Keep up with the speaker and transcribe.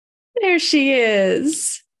There she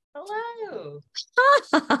is. Hello.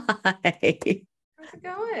 Hi. How's it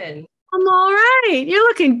going? I'm all right. You're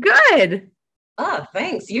looking good. Oh,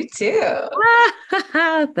 thanks. You too.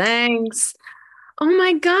 Thanks. Oh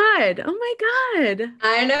my God. Oh my God.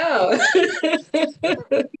 I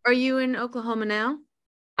know. Are you in Oklahoma now?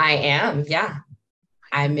 I am, yeah.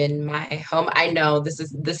 I'm in my home. I know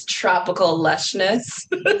this tropical lushness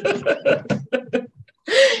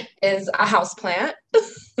is a house plant.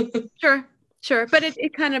 Sure, sure. But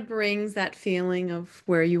it kind of brings that feeling of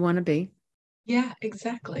where you want to be. Yeah,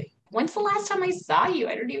 exactly. When's the last time I saw you?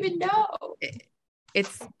 I don't even know. It-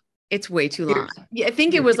 It's it's way too long. Years. Yeah, I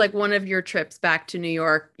think it was Years. like one of your trips back to New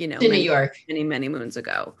York, To New many, York. many, many moons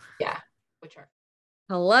ago. Yeah. Which are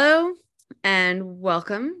Hello and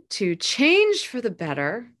welcome to Change for the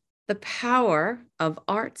Better, the Power of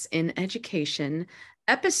Arts in Education,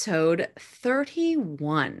 episode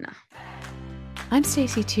 31. I'm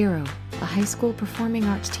Stacy Tiro, a high school performing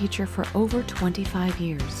arts teacher for over 25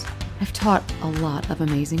 years. I've taught a lot of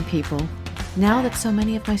amazing people. Now that so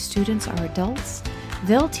many of my students are adults,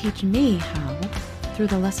 they'll teach me how, through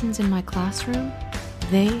the lessons in my classroom,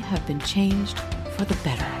 they have been changed for the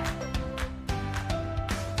better.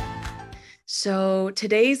 So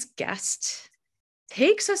today's guest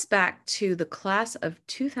takes us back to the class of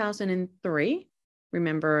 2003.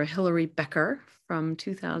 Remember Hilary Becker from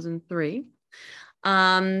 2003.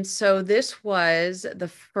 So this was the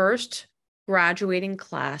first graduating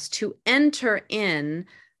class to enter in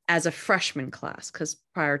as a freshman class, because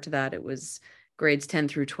prior to that it was grades 10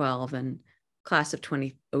 through 12, and class of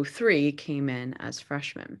 2003 came in as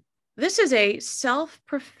freshmen. This is a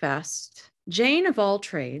self-professed Jane of all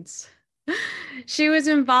trades. She was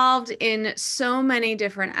involved in so many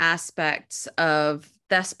different aspects of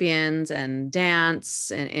thespians and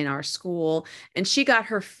dance in our school. And she got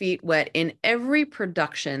her feet wet in every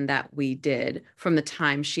production that we did from the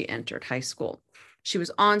time she entered high school. She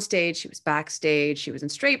was on stage, she was backstage, she was in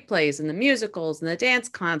straight plays and the musicals and the dance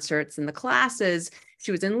concerts and the classes.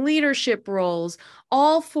 She was in leadership roles.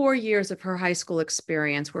 All 4 years of her high school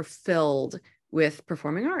experience were filled with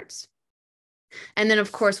performing arts. And then,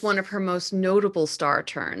 of course, one of her most notable star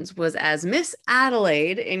turns was as Miss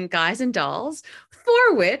Adelaide in Guys and Dolls,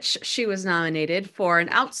 for which she was nominated for an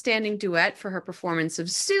outstanding duet for her performance of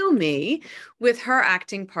Sue Me with her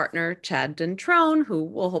acting partner, Chad Dentrone, who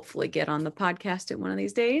will hopefully get on the podcast at one of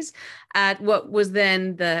these days, at what was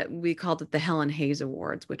then we called it the Helen Hayes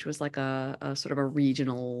Awards, which was like a sort of a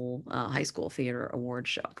regional high school theater award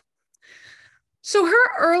show. So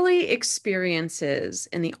her early experiences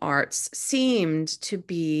in the arts seemed to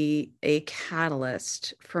be a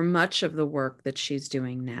catalyst for much of the work that she's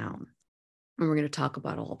doing now. And we're going to talk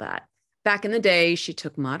about all that. Back in the day, she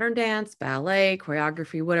took modern dance, ballet,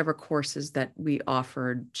 choreography, whatever courses that we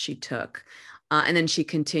offered, she took. And then she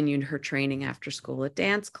continued her training after school at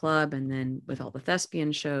dance club and then with all the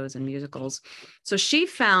thespian shows and musicals. So she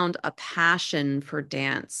found a passion for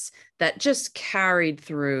dance that just carried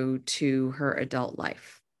through to her adult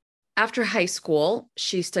life. After high school,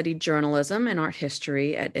 she studied journalism and art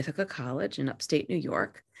history at Ithaca College in upstate New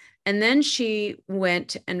York. And then she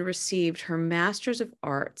went and received her Master's of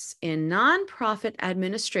Arts in Nonprofit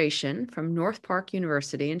Administration from North Park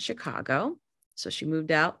University in Chicago. So she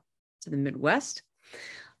moved out to the Midwest.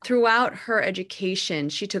 Throughout her education,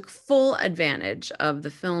 she took full advantage of the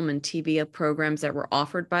film and TV programs that were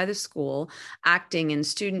offered by the school, acting in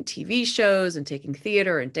student TV shows and taking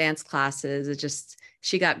theater and dance classes.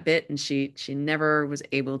 She got bit and she never was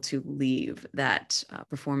able to leave that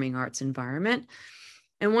performing arts environment.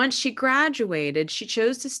 And once she graduated, she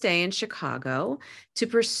chose to stay in Chicago to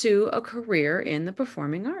pursue a career in the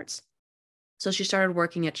performing arts. So she started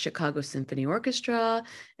working at Chicago Symphony Orchestra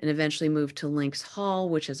and eventually moved to Lynx Hall,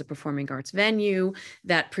 which is a performing arts venue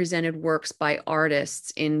that presented works by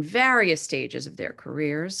artists in various stages of their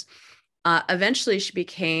careers. Eventually, she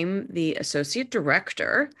became the associate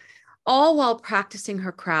director, all while practicing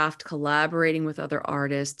her craft, collaborating with other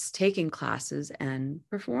artists, taking classes, and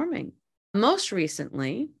performing. Most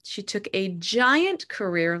recently, she took a giant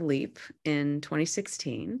career leap in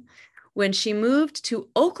 2016 when she moved to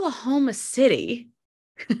Oklahoma City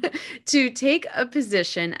to take a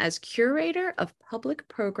position as curator of public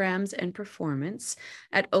programs and performance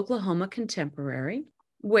at Oklahoma Contemporary,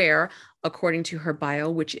 where, according to her bio,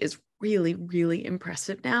 which is really, really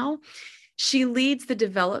impressive now, she leads the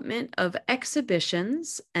development of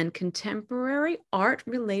exhibitions and contemporary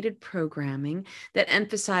art-related programming that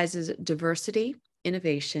emphasizes diversity,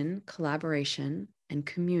 innovation, collaboration, and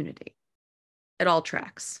community. It all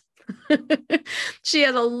tracks. She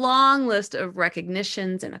has a long list of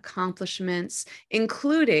recognitions and accomplishments,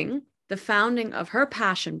 including the founding of her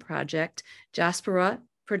passion project, Jaspera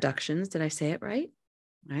Productions. Did I say it right?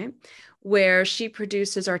 Right. Where she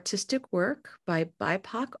produces artistic work by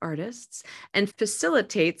BIPOC artists and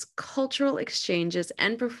facilitates cultural exchanges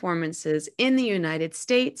and performances in the United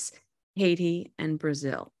States, Haiti, and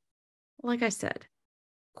Brazil. Like I said,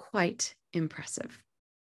 quite impressive.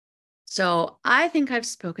 So I think I've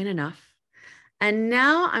spoken enough. And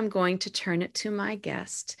now I'm going to turn it to my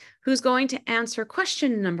guest, who's going to answer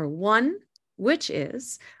question number one, which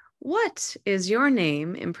is, what is your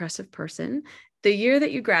name, impressive person, the year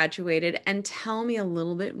that you graduated, and tell me a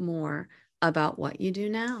little bit more about what you do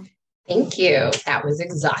now. Thank you. That was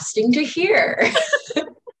exhausting to hear.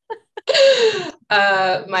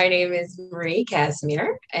 My name is Marie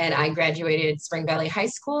Casimir, and I graduated Spring Valley High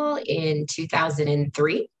School in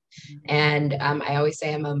 2003. And I always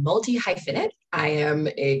say I'm a multi-hyphenate. I am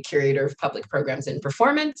a curator of public programs and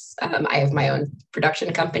performance. I have my own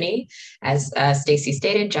production company, as Stacy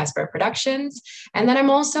stated, Jasper Productions. And then I'm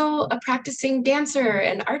also a practicing dancer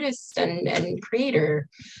and artist and creator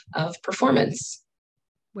of performance.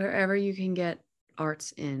 Wherever you can get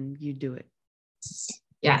arts in, you do it.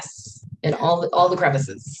 Yes, in all the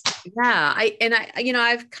crevices. Yeah,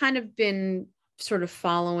 I've kind of been sort of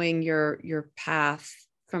following your path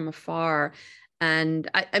from afar, and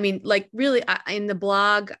I mean, like, really, in the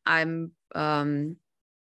blog, I'm going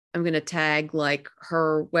to tag like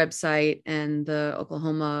her website and the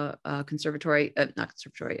Oklahoma Conservatory, not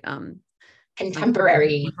conservatory,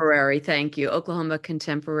 Contemporary. Thank you. Oklahoma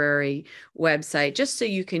Contemporary website, just so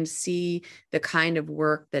you can see the kind of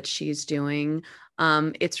work that she's doing.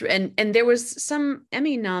 It's and there was some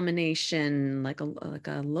Emmy nomination, like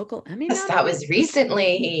a local Emmy. Yes, that was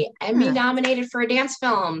recently Emmy nominated for a dance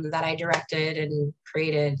film that I directed and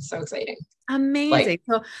created. So exciting. Amazing.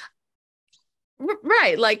 So,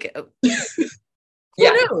 right, like,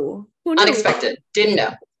 yeah, who knew? Unexpected. Didn't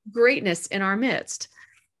know. Greatness in our midst.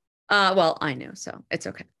 Well, I knew, so it's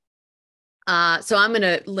okay. So I'm going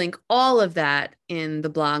to link all of that in the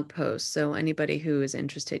blog post, so anybody who is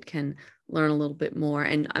interested can learn a little bit more.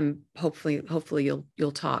 And I'm hopefully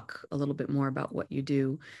you'll talk a little bit more about what you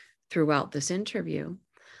do throughout this interview.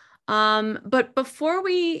 But before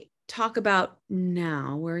we talk about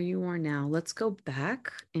now, where you are now, let's go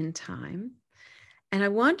back in time. And I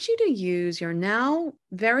want you to use your now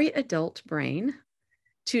very adult brain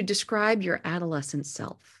to describe your adolescent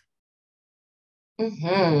self.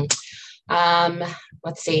 Mm-hmm.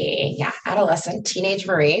 Let's see. Yeah, adolescent, teenage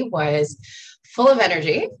Marie was full of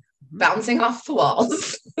energy, bouncing off the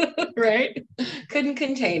walls, right? Couldn't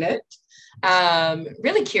contain it.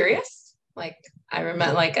 Really curious. Like, I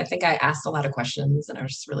remember, like, I think I asked a lot of questions, and I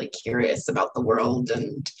was just really curious about the world,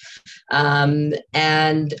 and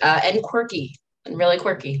quirky, and really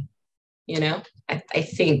quirky. I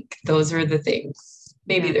think those are the things.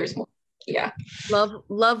 Maybe there's more. Yeah.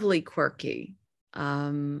 Lovely quirky.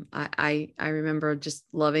 I remember just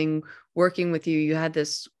loving working with you. You had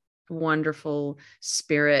this wonderful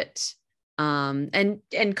spirit,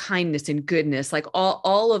 and kindness and goodness, like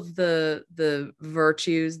all of the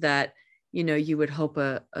virtues that, you would hope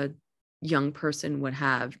a young person would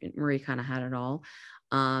have. Marie kind of had it all.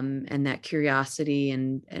 And that curiosity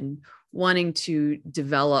and wanting to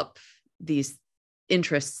develop these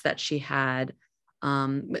interests that she had,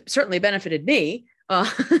 certainly benefited me.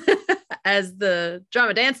 As the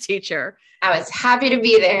drama dance teacher. I was happy to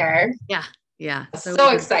be there. Yeah. So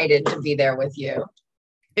excited to be there with you.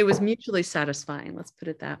 It was mutually satisfying. Let's put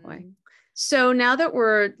it that way. So now that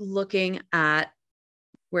we're looking at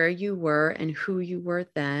where you were and who you were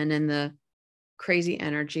then and the crazy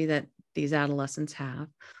energy that these adolescents have,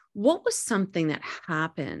 what was something that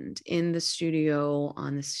happened in the studio,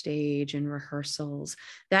 on the stage, in rehearsals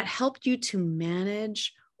that helped you to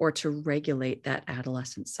manage or to regulate that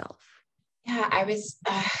adolescent self? Yeah, I was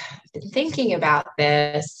thinking about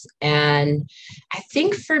this, and I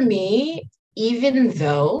think for me, even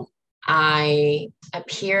though I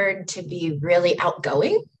appeared to be really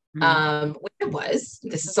outgoing, which I was,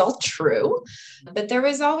 this is all true, but there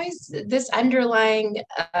was always this underlying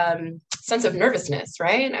sense of nervousness,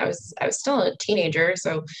 right? And I was still a teenager,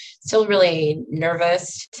 so still really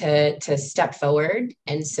nervous to step forward.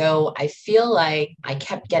 And so I feel like I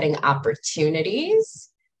kept getting opportunities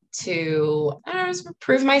to, I don't know,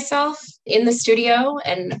 prove myself in the studio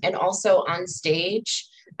and also on stage.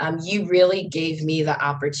 You really gave me the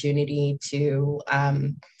opportunity to,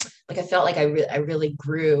 like, I felt like I really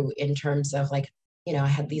grew in terms of, like, I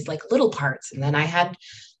had these like little parts, and then I had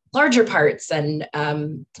larger parts. And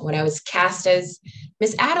when I was cast as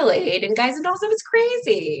Miss Adelaide in Guys and Dolls, it was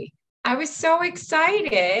crazy. I was so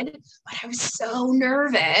excited, but I was so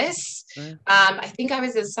nervous. Sure. I think I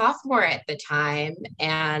was a sophomore at the time,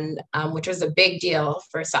 and which was a big deal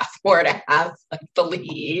for a sophomore to have like the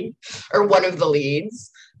lead or one of the leads.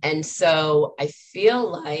 And so I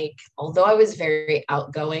feel like, although I was very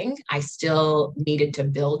outgoing, I still needed to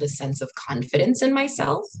build a sense of confidence in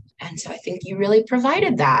myself. And so I think you really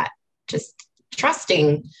provided that, just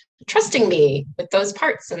trusting, trusting me with those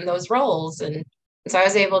parts and those roles. And so I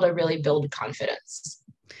was able to really build confidence.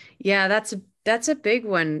 Yeah, that's a big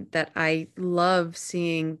one that I love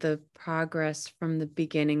seeing the progress from the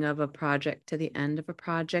beginning of a project to the end of a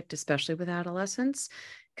project, especially with adolescents,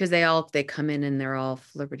 because they come in and they're all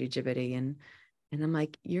flibberty gibbety and I'm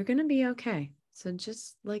like, you're gonna be okay. So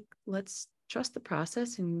just like let's trust the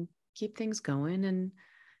process and keep things going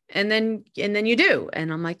and then you do.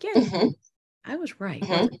 And I'm like, yeah, Mm-hmm, I was right,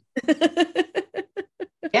 mm-hmm. wasn't I?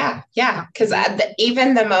 Yeah, yeah. Because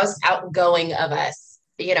even the most outgoing of us,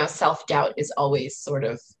 self doubt is always sort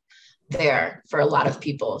of there for a lot of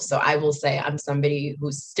people. So I will say I'm somebody who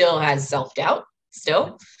still has self doubt.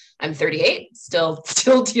 Still, I'm 38, still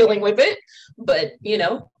dealing with it. But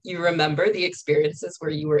you remember the experiences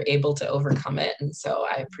where you were able to overcome it, and so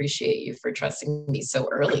I appreciate you for trusting me so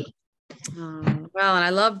early. Well, and I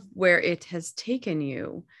love where it has taken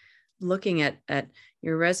you looking at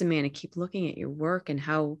your resume and I keep looking at your work and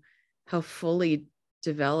how fully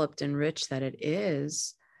developed and rich that it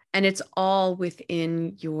is. And it's all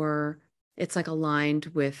within it's like aligned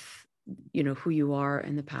with, who you are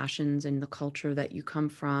and the passions and the culture that you come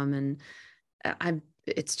from. And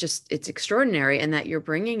it's extraordinary. And that you're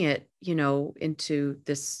bringing it, into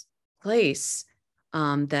this place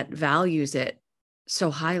that values it so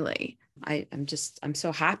highly. I'm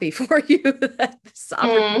so happy for you that this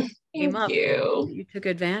opportunity came Thank up you. that you took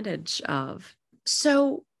advantage of.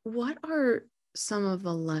 So, what are some of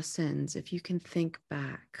the lessons, if you can think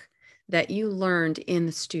back, that you learned in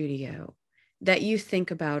the studio that you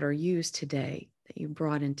think about or use today that you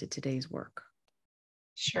brought into today's work?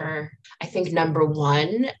 Sure. I think number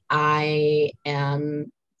one, I'm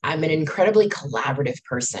an incredibly collaborative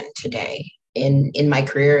person today in my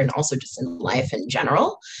career and also just in life in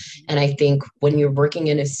general. And I think when you're working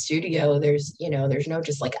in a studio, there's no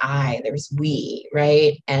just like there's we,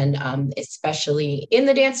 right? And especially in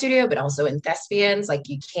the dance studio, but also in thespians, like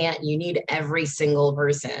you need every single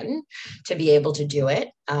person to be able to do it.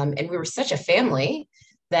 And we were such a family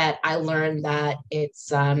that I learned that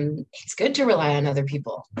it's good to rely on other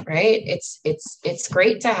people, right? It's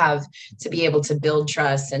great to be able to build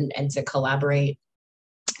trust and to collaborate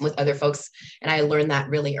with other folks. And I learned that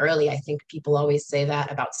really early. I think people always say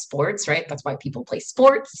that about sports, right? That's why people play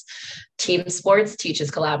sports. Team sports teaches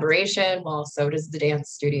collaboration. Well, so does the dance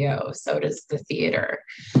studio, so does the theater.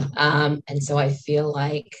 And so I feel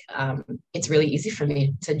like it's really easy for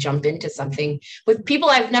me to jump into something with people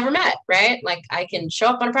I've never met, right? Like I can show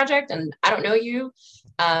up on a project and I don't know you.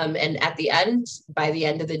 And by the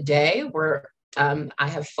end of the day, I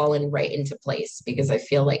have fallen right into place because I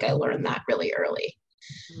feel like I learned that really early.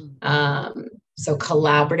 Mm. So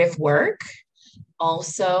collaborative work,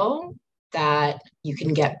 also that you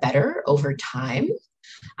can get better over time.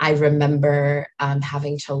 I remember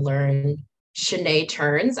having to learn chaîné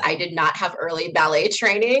turns. I did not have early ballet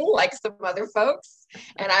training like some other folks.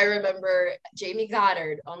 And I remember Jamie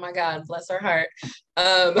Goddard, oh my God, bless her heart,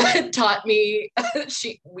 taught me.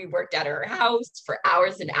 We worked at her house for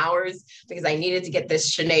hours and hours because I needed to get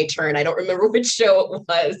this chaîné turn. I don't remember which show it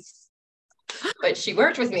was, but she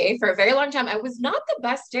worked with me for a very long time. I was not the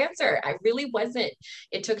best dancer. I really wasn't.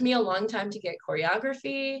 It took me a long time to get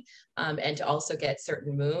choreography and to also get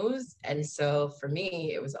certain moves. And so for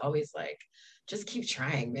me, it was always like, just keep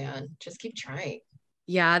trying, man. Just keep trying.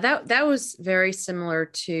 Yeah, that was very similar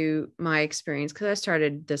to my experience because I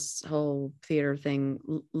started this whole theater thing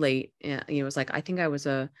late. It was like I think I was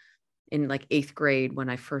in like eighth grade when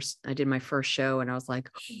I did my first show, and I was like,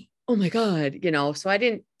 oh my God, So I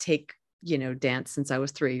didn't take dance since I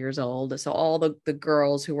was 3 years old. So all the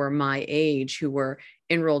girls who were my age who were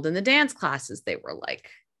enrolled in the dance classes, they were like,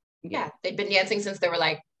 Yeah, they'd been dancing since they were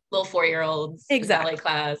like little 4 year olds in ballet exactly.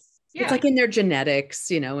 class. It's Yeah. like in their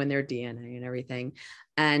genetics, in their DNA and everything.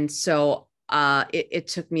 And so it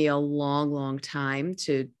took me a long, long time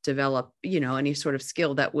to develop, any sort of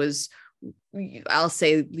skill that was, I'll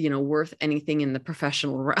say, worth anything in the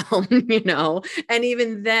professional realm, and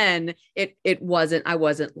even then I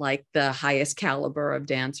wasn't like the highest caliber of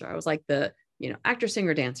dancer. I was like the, actor,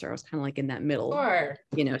 singer, dancer. I was kind of like in that middle, Sure.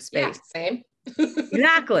 Yeah, space. same.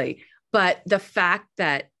 Exactly. But the fact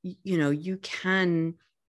that, you can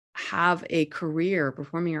have a career,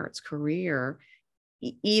 performing arts career,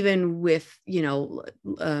 even with,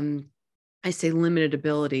 I say limited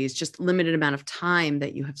abilities, just limited amount of time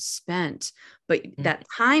that you have spent, but that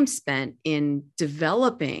time spent in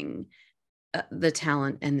developing the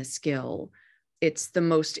talent and the skill, it's the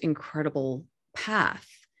most incredible path,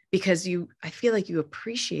 because I feel like you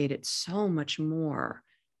appreciate it so much more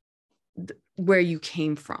where you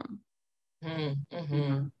came from.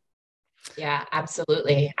 Mm-hmm. Yeah,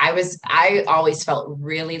 absolutely. I always felt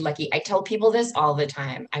really lucky. I tell people this all the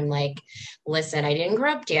time. I'm like, listen, I didn't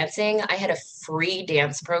grow up dancing. I had a free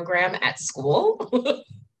dance program at school.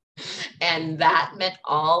 And that meant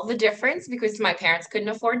all the difference because my parents couldn't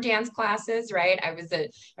afford dance classes, right? I was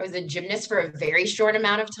a gymnast for a very short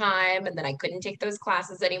amount of time, and then I couldn't take those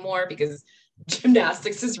classes anymore because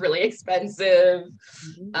gymnastics is really expensive.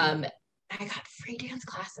 Mm-hmm. I got free dance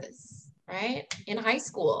classes, right? In high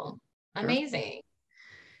school. Perfect. Amazing.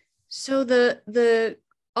 So the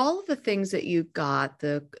all of the things that you got,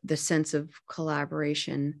 the sense of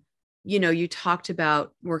collaboration, you talked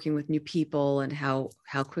about working with new people and how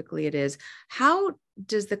quickly it is. How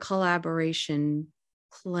does the collaboration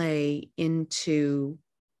play into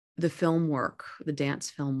the film work, the dance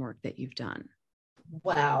film work that you've done?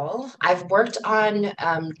 Well, I've worked on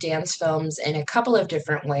dance films in a couple of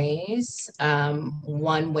different ways.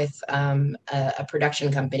 One with a production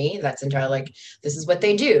company that's entirely like, this is what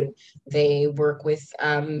they do. They work with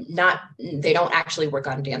they don't actually work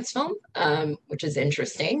on dance film, which is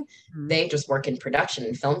interesting. Mm-hmm. They just work in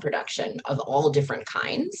production, film production of all different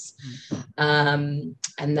kinds.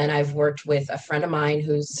 And then I've worked with a friend of mine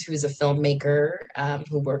who's a filmmaker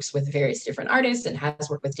who works with various different artists and has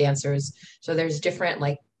worked with dancers. So there's different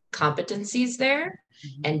like competencies there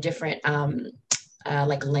Mm-hmm. and different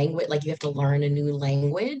like language, like you have to learn a new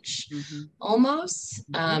language Mm-hmm.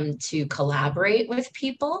 almost Mm-hmm. to collaborate with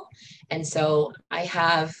people. And so I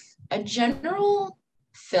have a general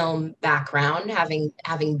film background,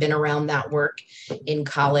 having been around that work in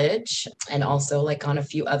college and also like on a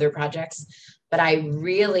few other projects. But I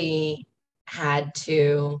really had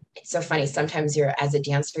to, it's so funny, sometimes you're as a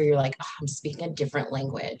dancer you're like, oh, I'm speaking a different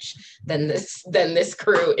language than this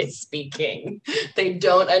crew is speaking. They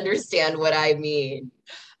don't understand what I mean.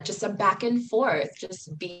 Just a back and forth,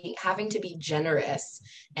 just be having to be generous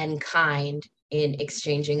and kind in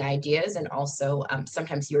exchanging ideas, and also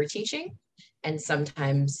sometimes you're teaching and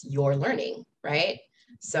sometimes you're learning, right?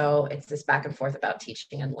 So it's this back and forth about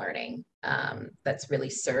teaching and learning that's really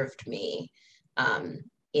served me um,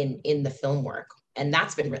 in the film work. And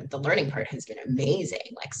that's been the learning part has been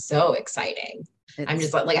amazing, like so exciting. I'm It's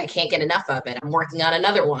just like I can't get enough of it. I'm working on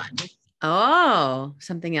another one.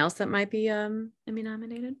 something else that might be Emmy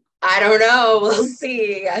nominated. I don't know. We'll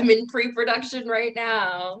see. I'm in pre-production right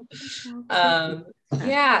now. We shall see.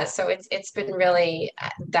 Yeah, so it's been really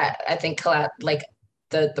that I think like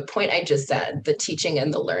the point I just said, the teaching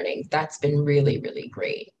and the learning, that's been really, really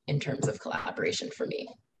great in terms of collaboration for me.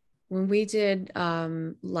 When we did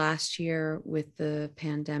last year with the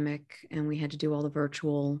pandemic and we had to do all the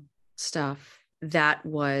virtual stuff, that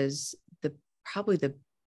was the probably the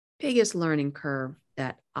biggest learning curve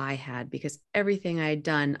that I had, because everything I had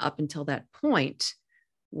done up until that point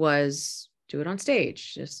was do it on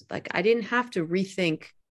stage. Just like I didn't have to rethink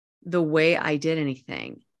the way I did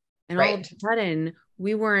anything. And all of Right. a sudden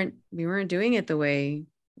we weren't doing it the way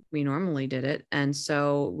we normally did it. And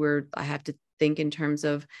so I have to think in terms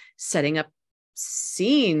of setting up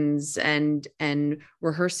scenes and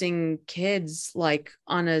rehearsing kids like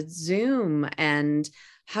on a Zoom, and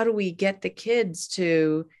how do we get the kids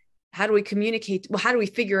to how do we communicate? Well, how do we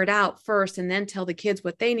figure it out first and then tell the kids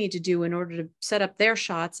what they need to do in order to set up their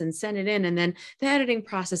shots and send it in? And then the editing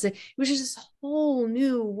process. It was just this whole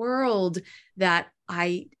new world that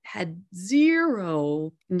I had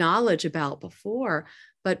zero knowledge about before.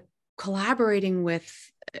 But collaborating with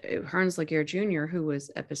Hearns Laguerre Jr., who was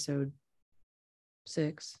episode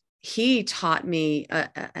 6, he taught me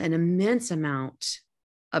an immense amount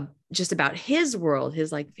of just about his world,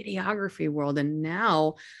 his like videography world. And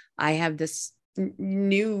now I have this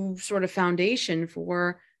new sort of foundation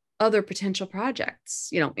for other potential projects,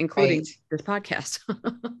 Right. including this podcast.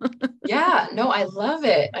 Yeah, no, I love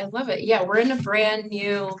it. I love it. Yeah, we're in a brand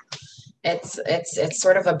new It's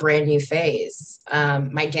sort of a brand new phase.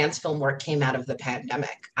 My dance film work came out of the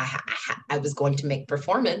pandemic. I was going to make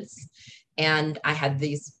performance, and I had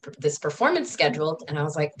this performance scheduled, and I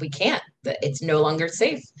was like, we can't. It's no longer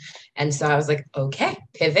safe. And so I was like, okay,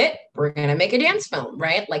 pivot. We're gonna make a dance film,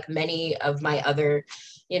 right? Like many of my other,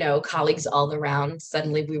 colleagues all around.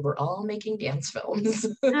 Suddenly, we were all making dance films.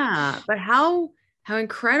 Yeah, but how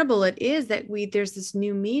incredible it is that there's this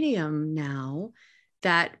new medium now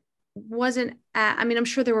that wasn't I mean, I'm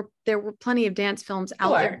sure there were plenty of dance films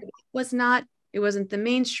out there, Sure. but it wasn't the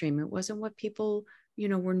mainstream. It wasn't what people,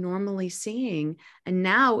 were normally seeing. And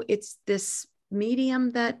now it's this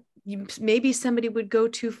medium that maybe somebody would go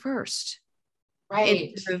to first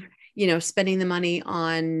Right. instead of, spending the money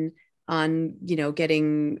on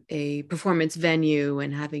getting a performance venue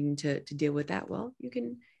and having to deal with that. Well, you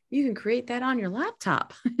can create that on your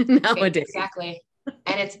laptop Right, nowadays. exactly.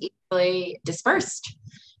 And it's easily dispersed,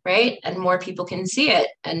 right? And more people can see it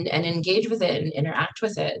and engage with it and interact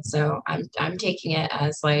with it. So I'm taking it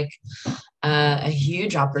as like a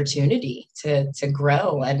huge opportunity to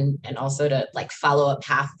grow and also to like follow a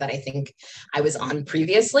path that I think I was on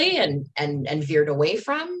previously and veered away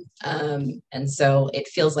from. And so it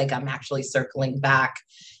feels like I'm actually circling back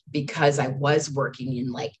because I was working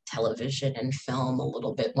in like television and film a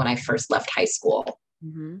little bit when I first left high school.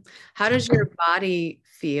 Mm-hmm. How does your body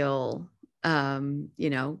feel?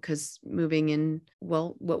 Because moving in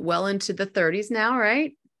well into the 30s now,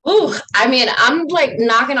 right? Ooh, I mean, I'm like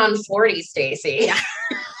knocking on 40, Stacy. Yeah.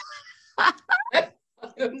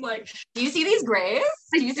 I'm like, do you see these grays?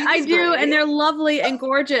 Do you see I these do, and grays? they're lovely and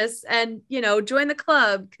gorgeous, and join the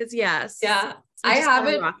club because yes, Yeah, we I just have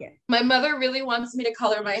gotta it. rock it. My mother really wants me to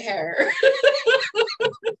color my hair.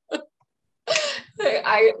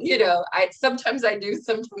 I sometimes I do,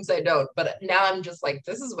 sometimes I don't. But now I'm just like,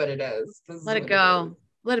 this is what it is. This is Let it what it is. go.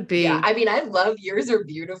 Let it Yeah, be. I mean, I love yours are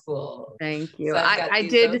beautiful. Thank you. So I've I got I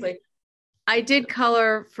these. I was did like, I did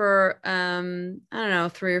color for I don't know,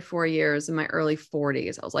 3 or 4 years in my early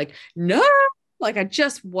 40s. I was like, no, like I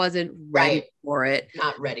just wasn't ready right, for it.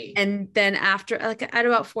 not ready. And then after like at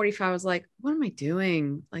about 45, I was like, what am I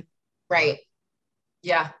doing? Like, Right.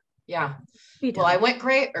 Yeah. Yeah. be Well, I done. went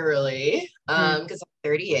gray early Mm. because I'm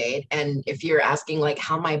 38. And if you're asking like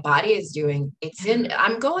how my body is doing,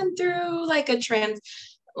 I'm going through like a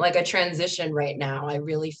transition right now. I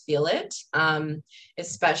really feel it.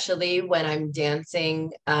 Especially when I'm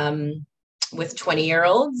dancing with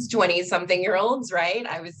 20-year-olds, 20 something year olds, right?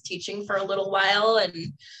 I was teaching for a little while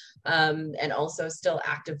and also still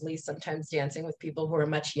actively sometimes dancing with people who are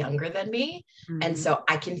much younger than me. And Mm. so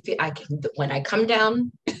I can, when I come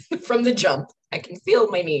down from the jump, I can feel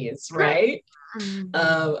my knees, right? Mm.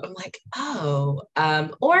 I'm like, oh,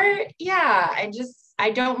 or yeah, I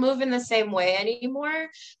don't move in the same way anymore,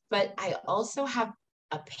 but I also have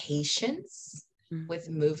a patience Mm. with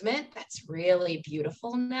movement that's really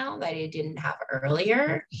beautiful now that I didn't have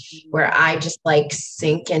earlier, where Mm. I just like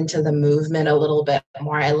sink into the movement a little bit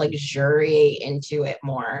more. I luxuriate into it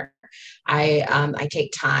more. I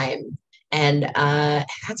take time and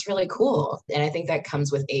that's really cool. And I think that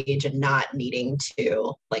comes with age and not needing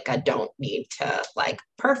to, like, I don't need to like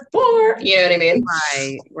perform. You know what I mean?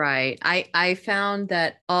 Right, right. I found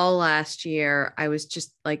that all last year I was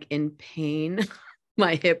just like in pain.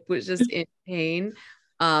 My hip was just in pain.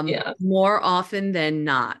 Yeah. More often than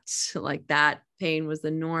not. Like that pain was the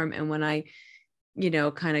norm. And when I,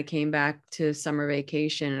 kind of came back to summer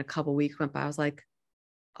vacation and a couple weeks went by, I was like,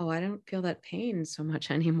 oh, I don't feel that pain so much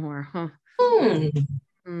anymore. Huh. Hmm.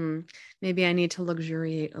 Hmm. Maybe I need to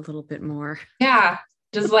luxuriate a little bit more. Yeah.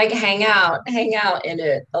 Just like hang out in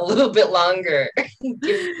it a little bit longer.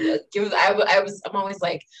 give, I'm always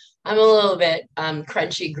like, I'm a little bit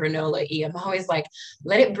crunchy granola-y. I'm always like,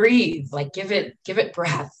 let it breathe. Like give it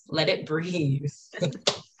breath. Let it breathe. Yes,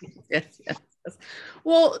 yes, yes.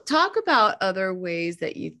 Well, talk about other ways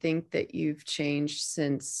that you think that you've changed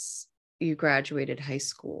since you graduated high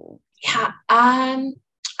school. Yeah.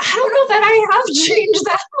 I don't know that I have changed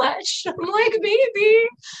that much. I'm like, maybe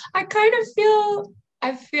I kind of feel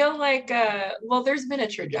I feel like well, there's been a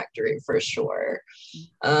trajectory for sure.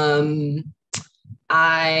 Um,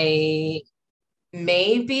 I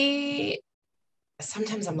maybe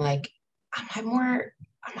sometimes I'm like, am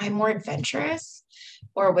I more adventurous?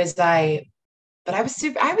 Or was I but I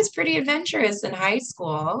was pretty adventurous in high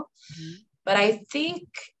school. Mhm. But I think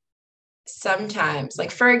sometimes,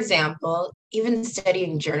 like for example, even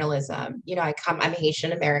studying journalism, I'm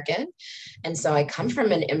Haitian American. And so I come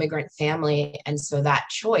from an immigrant family. And so that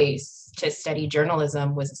choice to study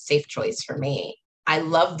journalism was a safe choice for me. I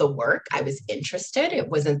love the work. I was interested. It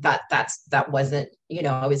wasn't that wasn't,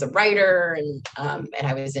 I was a writer and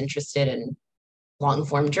I was interested in long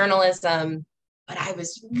form journalism, but I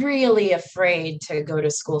was really afraid to go to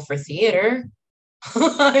school for theater.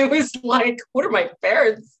 I was like, what are my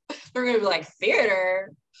parents? They're going to be like,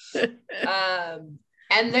 theater.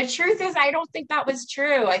 And the truth is, I don't think that was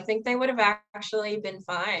true. I think they would have actually been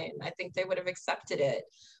fine. I think they would have accepted it.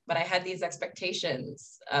 But I had these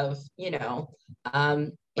expectations of, What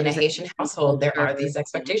in a is it? Haitian household, there are these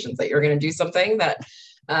expectations that you're going to do something that's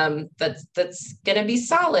going to be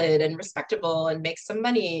solid and respectable and make some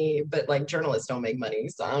money. But like journalists don't make money,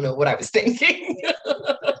 so I don't know what I was thinking.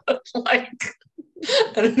 Like,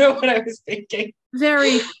 I don't know what I was thinking.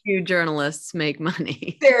 Very few journalists make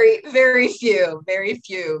money. Very, very few, very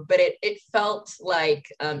few. But it felt like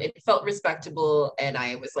it felt respectable. And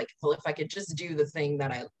I was like, well, if I could just do the thing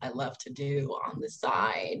that I love to do on the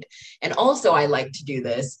side. And also I like to do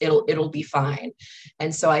this, it'll be fine.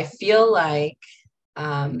 And so I feel like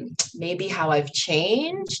maybe how I've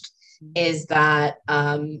changed is that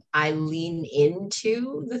I lean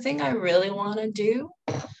into the thing I really want to do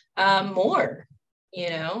more,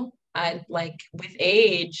 I like with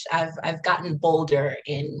age, I've gotten bolder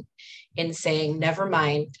in saying, never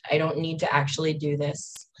mind, I don't need to actually do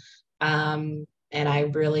this. And I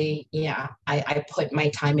really, yeah, I put my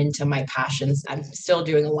time into my passions. I'm still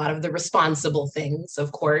doing a lot of the responsible things,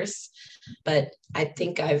 of course, but I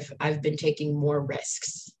think I've been taking more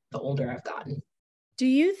risks the older I've gotten. Do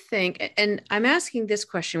you think, and I'm asking this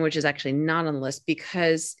question, which is actually not on the list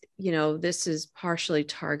because, this is partially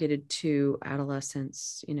targeted to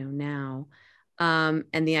adolescents, now.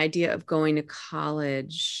 And the idea of going to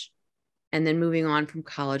college and then moving on from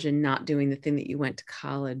college and not doing the thing that you went to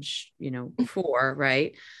college, for,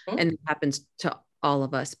 right? And it happens to all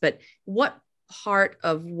of us. But what part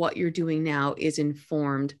of what you're doing now is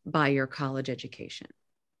informed by your college education?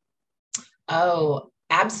 Oh,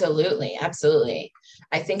 absolutely. Absolutely.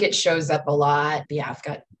 I think it shows up a lot. Yeah, I've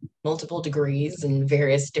got multiple degrees in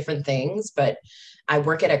various different things, but I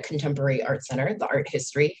work at a contemporary art center. The art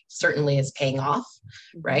history certainly is paying off,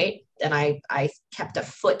 right? And I kept a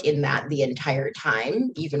foot in that the entire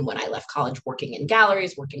time, even when I left college, working in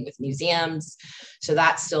galleries, working with museums. So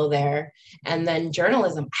that's still there. And then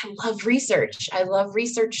journalism. I love research. I love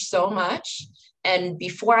research so much. And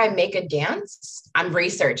before I make a dance, I'm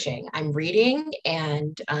researching, I'm reading,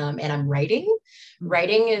 and I'm writing.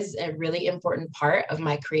 Writing is a really important part of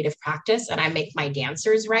my creative practice, and I make my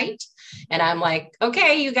dancers write. And I'm like,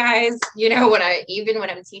 okay, you guys, when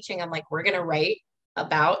I'm teaching, I'm like, we're gonna write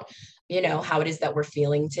about how it is that we're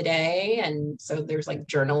feeling today. And so there's like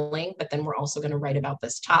journaling, but then we're also going to write about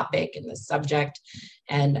this topic and this subject.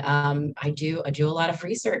 And I do a lot of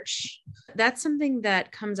research. That's something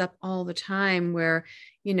that comes up all the time where,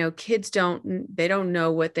 kids they don't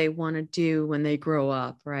know what they want to do when they grow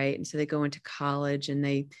up, right? And so they go into college and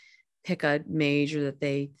they pick a major that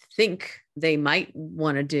they think they might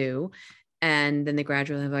want to do. And then they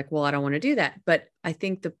graduate and they're like, well, I don't want to do that. But I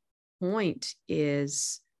think the point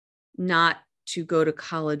is not to go to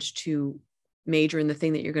college to major in the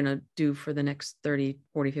thing that you're going to do for the next 30,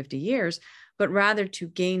 40, 50 years, but rather to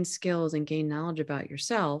gain skills and gain knowledge about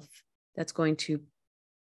yourself that's going to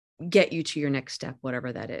get you to your next step,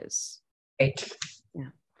 whatever that is. Right.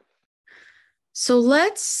 Yeah. So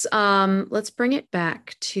let's bring it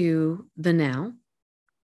back to the now.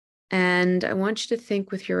 And I want you to think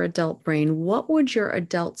with your adult brain, what would your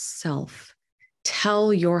adult self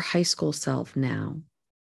tell your high school self now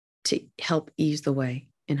to help ease the way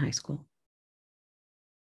in high school?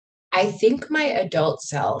 I think my adult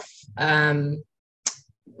self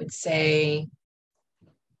would say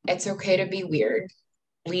it's okay to be weird.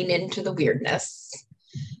 Lean into the weirdness.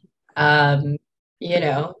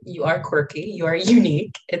 You are quirky, you are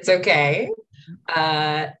unique. It's okay.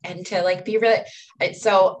 And to like be really,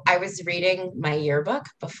 so I was reading my yearbook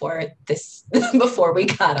before this, before we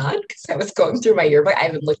got on, because I was going through my yearbook. I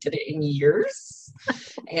haven't looked at it in years.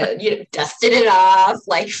 And dusted it off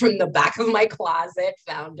like from the back of my closet,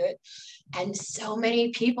 found it. And so many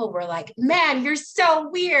people were like, man, you're so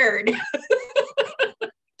weird.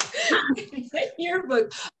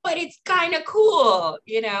 Yearbook, but it's kind of cool,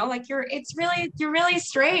 like you're really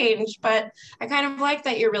strange, but I kind of like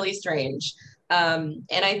that you're really strange. And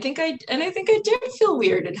I think I did feel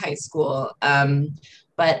weird in high school.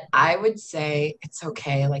 But I would say it's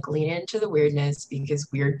okay, like lean into the weirdness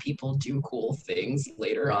because weird people do cool things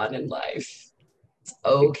later on in life. It's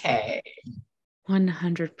okay.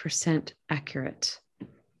 100% accurate.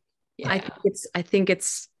 Yeah. I think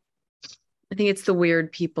it's the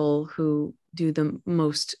weird people who do the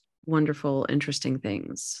most wonderful, interesting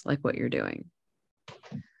things like what you're doing.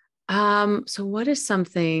 So what is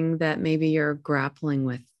something that maybe you're grappling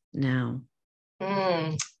with now?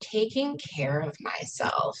 Taking care of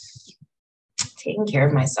myself. Taking care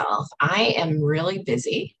of myself. I am really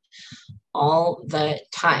busy all the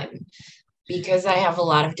time because I have a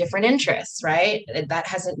lot of different interests, right? That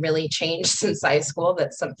hasn't really changed since high school.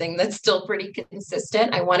 That's something that's still pretty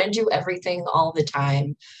consistent. I want to do everything all the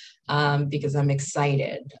time because I'm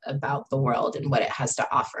excited about the world and what it has to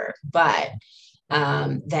offer. But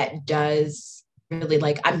that does really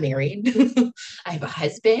like I'm married. I have a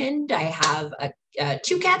husband. I have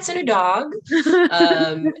two cats and a dog.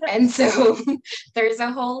 And so there's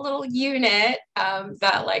a whole little unit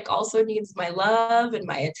that like also needs my love and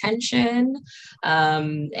my attention.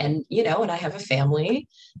 And you know, and I have a family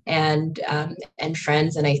and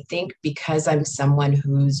friends. And I think because I'm someone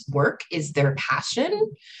whose work is their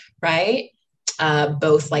passion, right?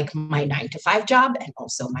 Both like my 9 to 5 job and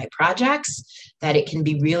also my projects, that it can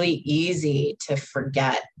be really easy to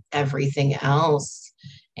forget everything else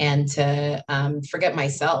and to forget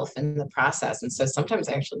myself in the process. And so sometimes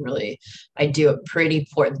I actually really, I do a pretty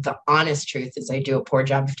poor, the honest truth is I do a poor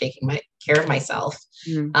job of taking care of myself.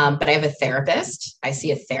 Mm. But I have a therapist. I see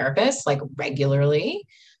a therapist like regularly,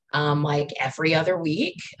 like every other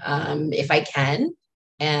week, if I can.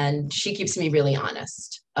 And she keeps me really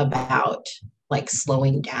honest about like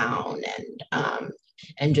slowing down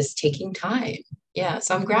and just taking time. Yeah,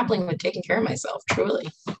 so I'm grappling with taking care of myself, truly.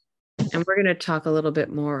 And we're going to talk a little bit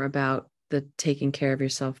more about the taking care of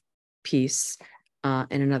yourself piece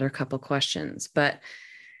in another couple questions. But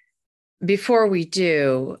before we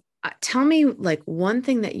do, tell me like one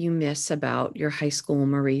thing that you miss about your high school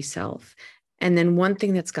Marie self, and then one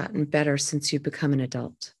thing that's gotten better since you've become an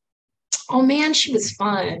adult. Oh man, she was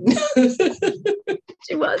fun.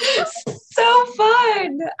 She was. So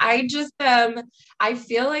fun. I just I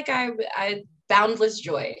feel like I boundless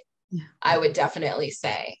joy. Yeah. I would definitely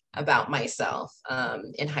say about myself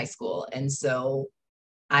in high school. And so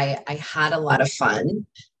I had a lot of fun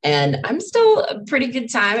and I'm still a pretty good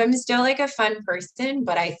time. I'm still like a fun person,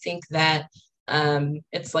 but I think that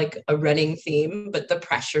it's like a running theme, but the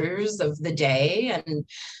pressures of the day and,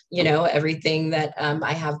 you know, everything that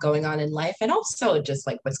I have going on in life and also just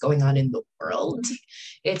like what's going on in the world.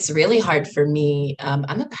 It's really hard for me.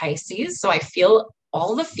 I'm a Pisces, so I feel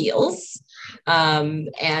all the feels and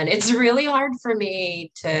it's really hard for me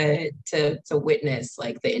to witness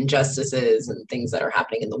like the injustices and things that are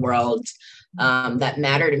happening in the world that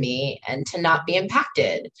matter to me and to not be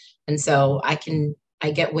impacted. And so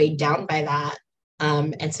I get weighed down by that.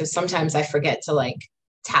 And so sometimes I forget to like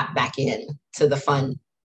tap back in to the fun,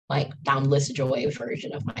 like boundless joy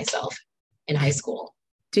version of myself in high school.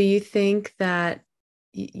 Do you think that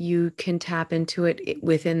you can tap into it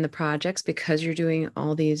within the projects because you're doing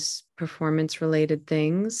all these performance related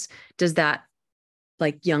things? Does that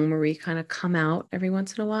like young Marie kind of come out every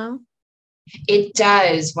once in a while? It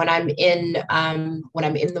does when I'm in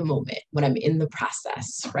the moment, when I'm in the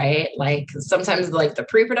process, right? Like sometimes like the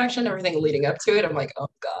pre-production, everything leading up to it, I'm like, oh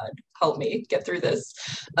God, help me get through this.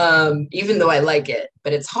 Even though I like it,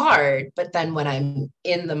 but it's hard. But then when I'm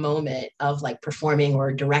in the moment of like performing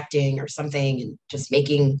or directing or something and just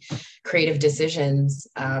making creative decisions,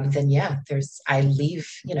 then yeah, I leave,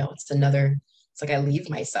 you know, it's like I leave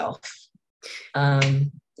myself.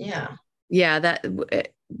 Yeah. Yeah, that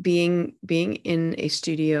being in a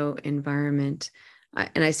studio environment,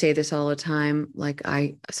 and I say this all the time, like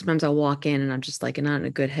I sometimes I'll walk in and I'm just like not in a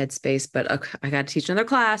good headspace, but okay, I got to teach another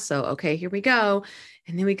class, so okay, here we go,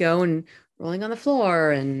 and then we go and rolling on the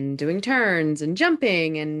floor and doing turns and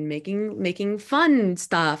jumping and making fun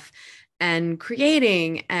stuff and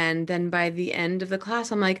creating, and then by the end of the class,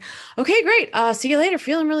 I'm like, okay, great, see you later,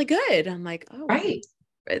 feeling really good. I'm like, oh, Right.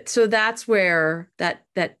 so that's where that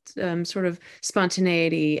sort of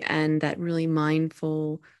spontaneity and that really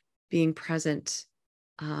mindful being present,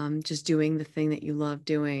 just doing the thing that you love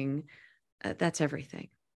doing, that's everything.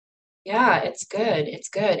 Yeah, it's good. It's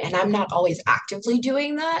good. And I'm not always actively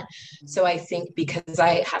doing that. So I think because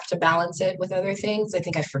I have to balance it with other things, I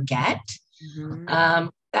think I forget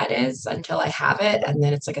Mhm. that is until I have it. And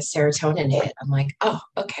then it's like a serotonin hit. I'm like, oh,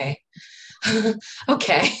 okay.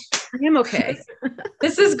 Okay. I am okay.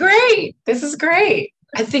 This is great. This is great.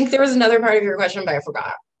 I think there was another part of your question, but I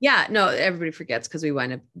forgot. Yeah, no, everybody forgets because we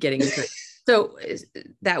wind up getting into it. So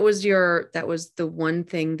that was the one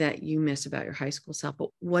thing that you miss about your high school self. But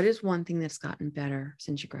what is one thing that's gotten better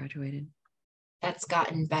since you graduated? That's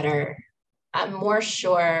gotten better. I'm more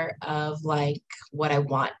sure of like what I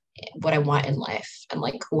want what I want in life and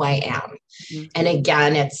like who I am. Mm. And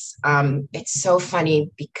again, it's so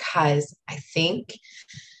funny because I think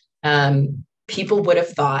people would have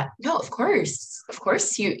thought, no, of course,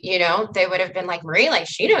 they would have been like, Marie, like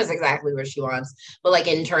she knows exactly what she wants. But like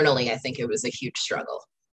internally, I think it was a huge struggle.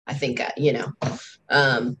 I think,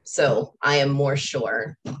 so I am more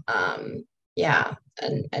sure, yeah,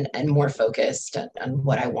 and more focused on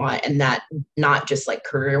what I want. And that not just like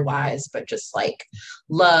career wise, but just like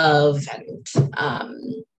love and,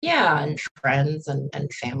 yeah, and friends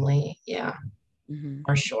and family. Yeah, Mm-hmm.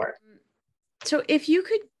 for sure. So, if you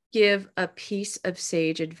could give a piece of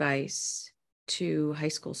sage advice to high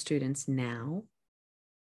school students now,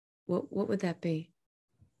 what would that be?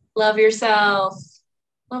 Love yourself.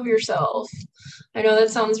 Love yourself. I know that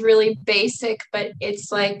sounds really basic, but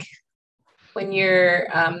it's like when you're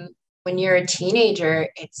a teenager,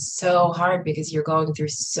 it's so hard because you're going through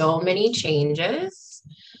so many changes,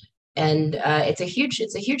 and it's a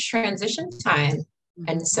huge transition time. Mhm.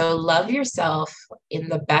 And so love yourself in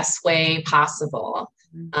the best way possible,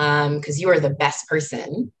 Mhm. because you are the best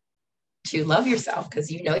person to love yourself because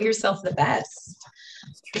you know yourself the best.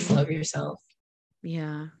 That's Just true. love yourself.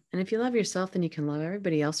 Yeah. And if you love yourself, then you can love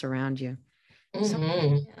everybody else around you. So,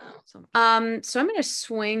 Hmm. yeah. So I'm going to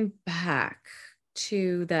swing back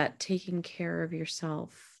to that taking care of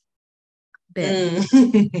yourself bit,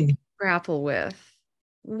 Mm. grapple with.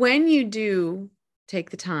 When you do take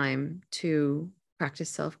the time to practice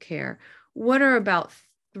self-care, what are about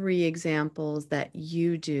three examples that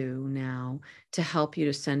you do now to help you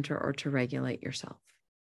to center or to regulate yourself?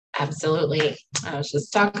 Absolutely. I was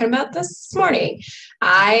just talking about this morning.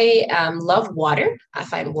 I love water. I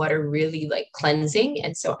find water really like cleansing.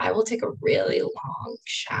 And so I will take a really long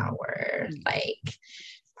shower, Mm. like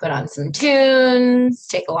put on some tunes,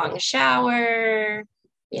 take a long shower,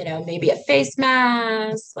 maybe a face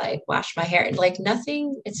mask, like wash my hair, like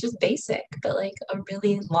nothing. It's just basic, but like a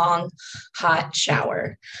really long, hot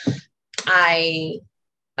shower. I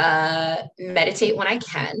meditate when I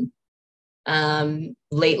can.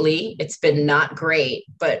 Lately it's been not great,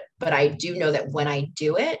 but I do know that when I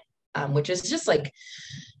do it, which is just like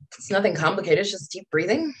it's nothing complicated, it's just deep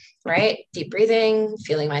breathing, right? Deep breathing,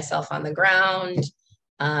 feeling myself on the ground.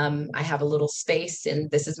 I have a little space,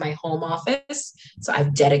 and this is my home office, so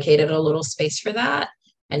I've dedicated a little space for that.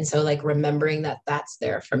 And so like remembering that that's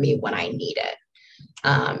there for me when I need it.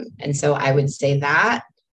 And so I would say that,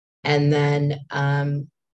 and then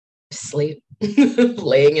sleep,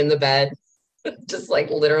 laying in the bed, just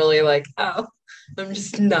like literally like, oh, I'm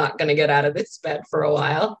just not gonna get out of this bed for a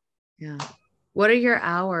while. Yeah. What are your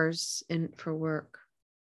hours in for work?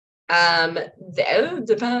 It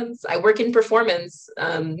depends. I work in performance,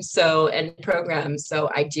 so and programs. So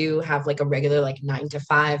I do have like a regular like 9 to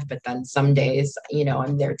 5, but then some days,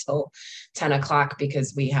 I'm there till 10 o'clock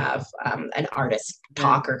because we have an artist Then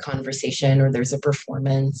talk or conversation, or there's a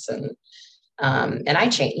performance, and I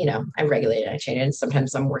change, I regulate it, I change it. And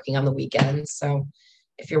sometimes I'm working on the weekends. So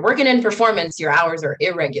if you're working in performance, your hours are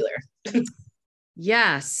irregular.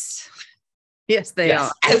 yes. Yes, they are.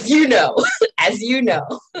 Yes, as you know, as you know.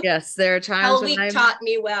 Yes, there are times Hell when Week I'm taught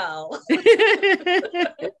me well.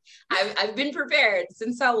 I've been prepared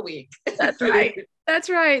since Hell Week. That's right. That's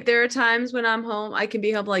right. There are times when I'm home, I can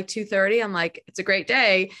be home like 2:30. I'm like, it's a great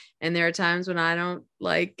day. And there are times when I don't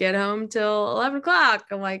like get home till 11 o'clock.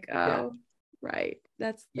 I'm like, Yeah, oh, right.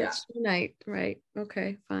 yeah, That's night. Right.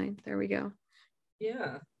 Okay, fine. There we go.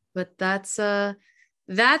 yeah. But that's the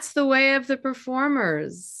way of the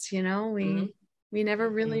performers. Mm-hmm. We never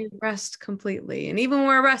Mm-hmm. really rest completely. And even when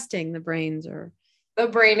we're resting, the brains are. The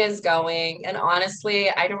brain is going, and honestly,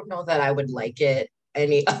 I don't know that I would like it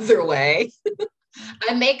any other way.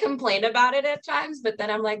 I may complain about it at times, but then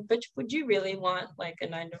I'm like, but would you really want like a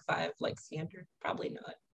 9 to 5 like standard? Probably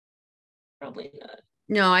not. Probably not.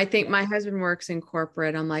 No, I think Yeah. my husband works in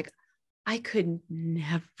corporate. I'm like, I could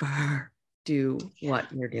never do Yeah.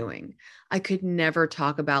 what you're doing. I could never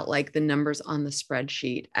talk about like the numbers on the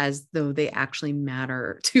spreadsheet as though they actually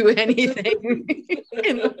matter to anything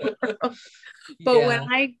in the world. But when Yeah.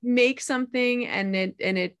 I make something and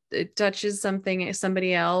it touches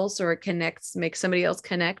somebody else, or it connects, makes somebody else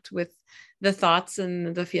connect with the thoughts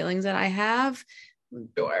and the feelings that I have,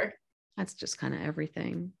 Sure. that's just kind of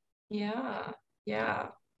everything. Yeah. Yeah.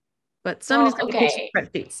 But somebody's Well, got to fix okay.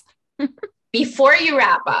 spreadsheets. Before you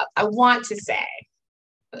wrap up, I want to say,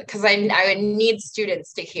 because I need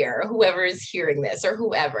students to hear, whoever is hearing this or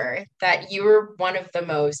whoever, that you're one of the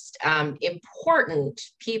most important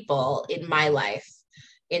people in my life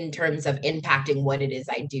in terms of impacting what it is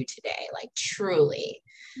I do today. Like, truly.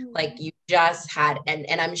 Like you just had,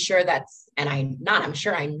 and I'm sure that's, and I not, I'm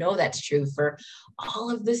sure I know that's true for all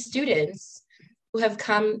of the students who have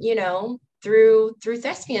come, through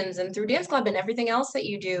thespians and through dance club and everything else that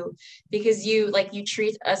you do, because you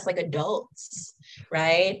treat us like adults,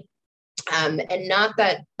 right? And not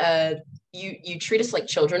that you treat us like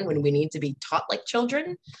children when we need to be taught like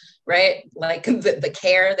children, right? Like the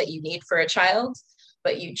care that you need for a child,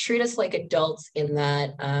 but you treat us like adults in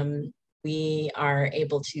that we are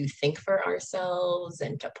able to think for ourselves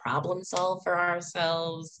and to problem solve for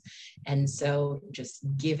ourselves. And so just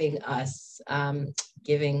giving us,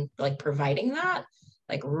 providing that,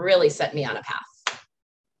 like really set me on a path.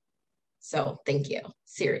 So thank you.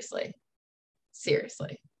 Seriously.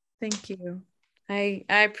 Seriously. Thank you. I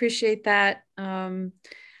appreciate that.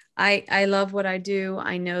 I love what I do.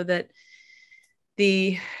 I know that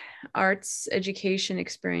the arts education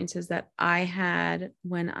experiences that I had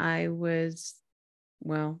when I was,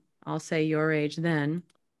 well, I'll say your age then,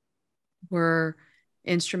 were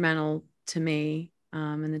instrumental to me,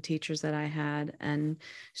 and the teachers that I had. And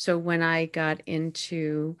so when I got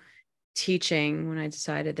into teaching, when I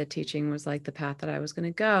decided that teaching was like the path that I was going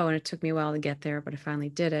to go, and it took me a while to get there, but I finally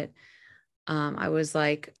did it. I was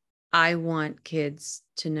like, I want kids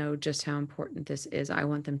to know just how important this is. I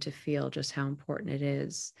want them to feel just how important it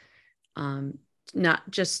is. Not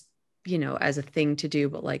just, as a thing to do,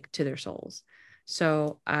 but like to their souls.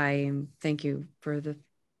 So I thank you for the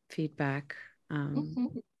feedback.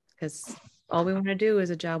 Because all we want to do is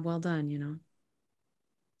a job well done.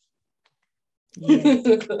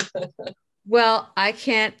 Yeah. Well, I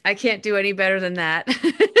can't do any better than that.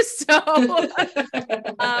 So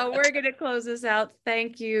we're going to close this out.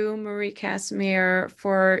 Thank you, Marie Casimir,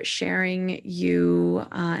 for sharing you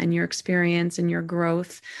and your experience and your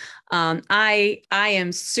growth. I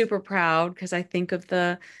am super proud because I think of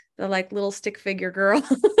the like little stick figure girl.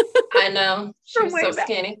 I know. She was so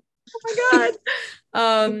skinny. Oh my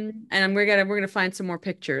God. And we're gonna find some more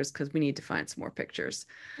pictures because we need to find some more pictures.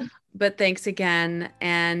 But thanks again.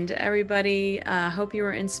 And everybody, hope you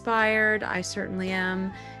were inspired. I certainly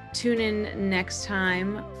am. Tune in next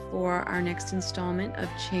time for our next installment of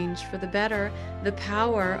Change for the Better, the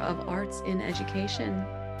power of arts in education.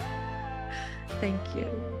 Thank you.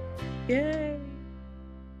 Yay.